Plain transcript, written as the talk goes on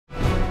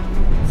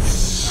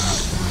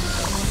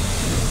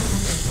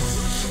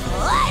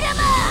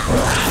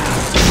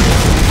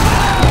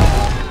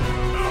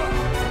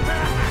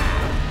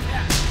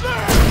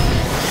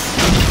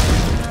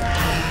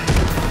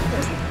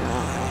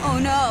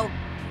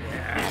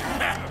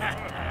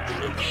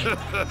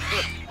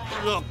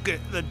Look at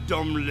the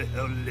dumb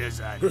little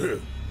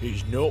lizard.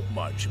 He's not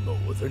much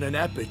more than an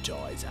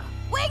appetizer.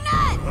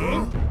 Wingnut!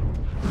 Huh?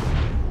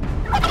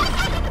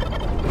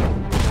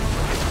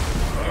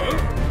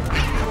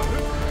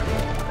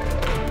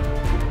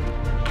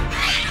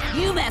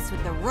 You mess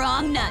with the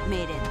wrong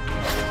NutMaiden.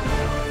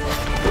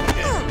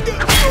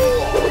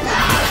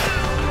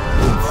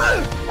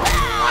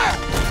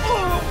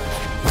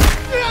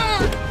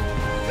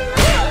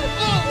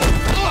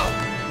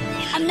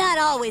 I'm not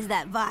always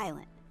that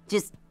violent,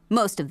 just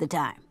most of the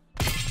time.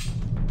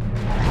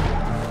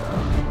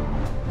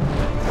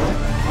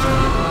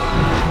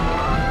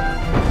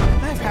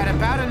 I've had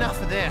about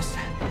enough of this.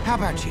 How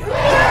about you?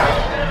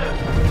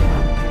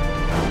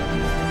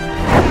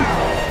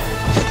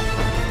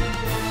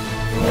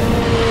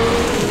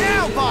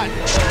 Now, bud!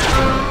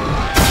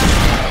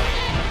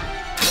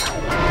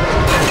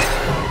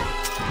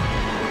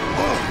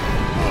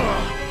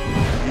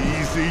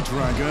 Easy,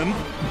 dragon.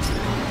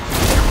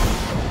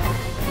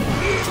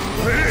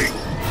 Hey!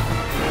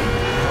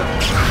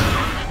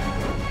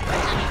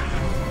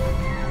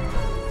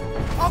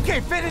 Okay,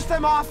 finish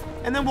them off,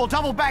 and then we'll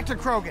double back to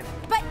Krogan.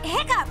 But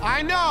Hiccup!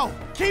 I know!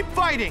 Keep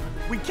fighting!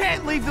 We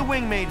can't leave the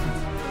Wingmaidens.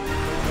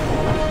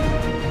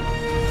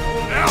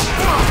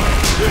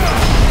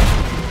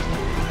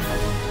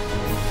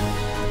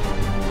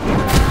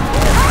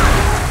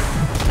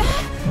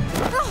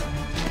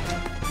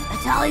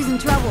 Atali's in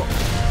trouble.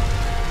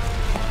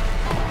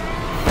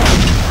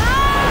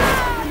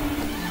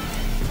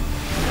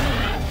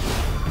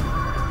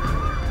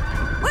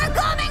 We're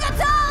coming,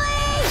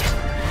 Atali!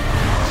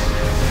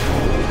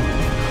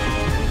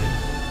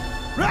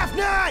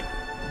 Rafnut!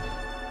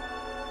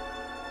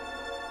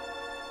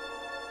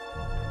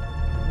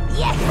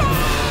 Yeah!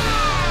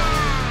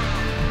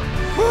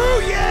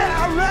 Woo,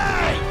 yeah! All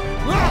right!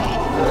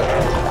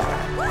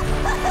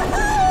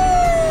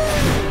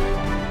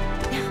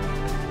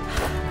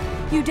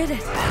 You did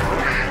it.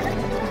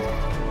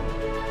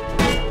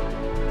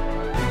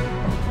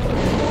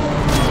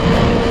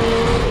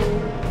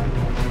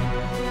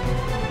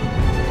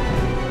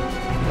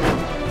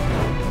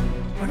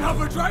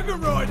 Another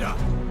Dragon Rider!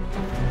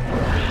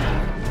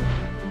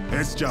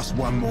 It's just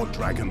one more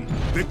dragon.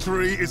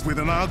 Victory is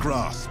within our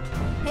grasp.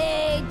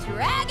 Hey,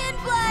 Dragon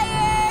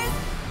Flyers!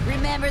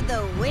 Remember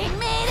the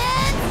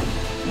Wingmaidens?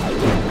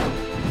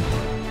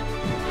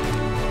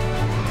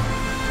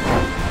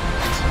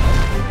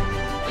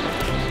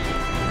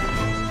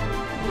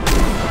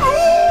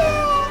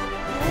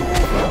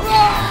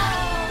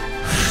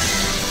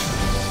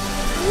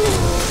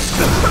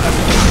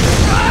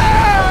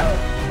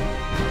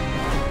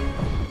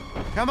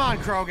 Come on,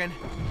 Krogan.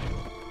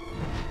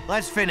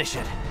 Let's finish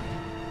it.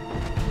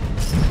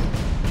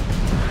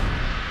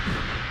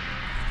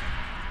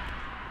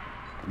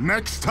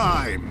 Next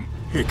time,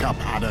 Hiccup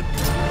Haddock.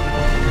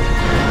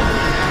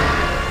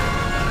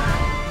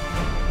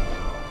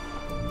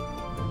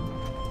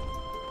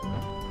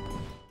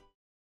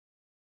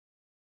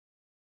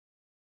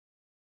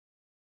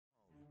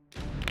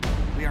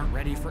 We aren't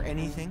ready for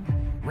anything,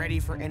 ready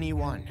for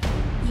anyone.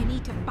 You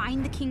need to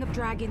find the King of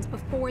Dragons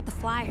before the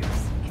Flyers.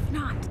 If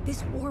not,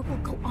 this war will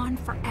go on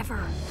forever.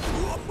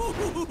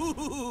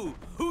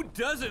 Who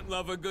doesn't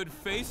love a good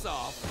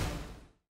face-off?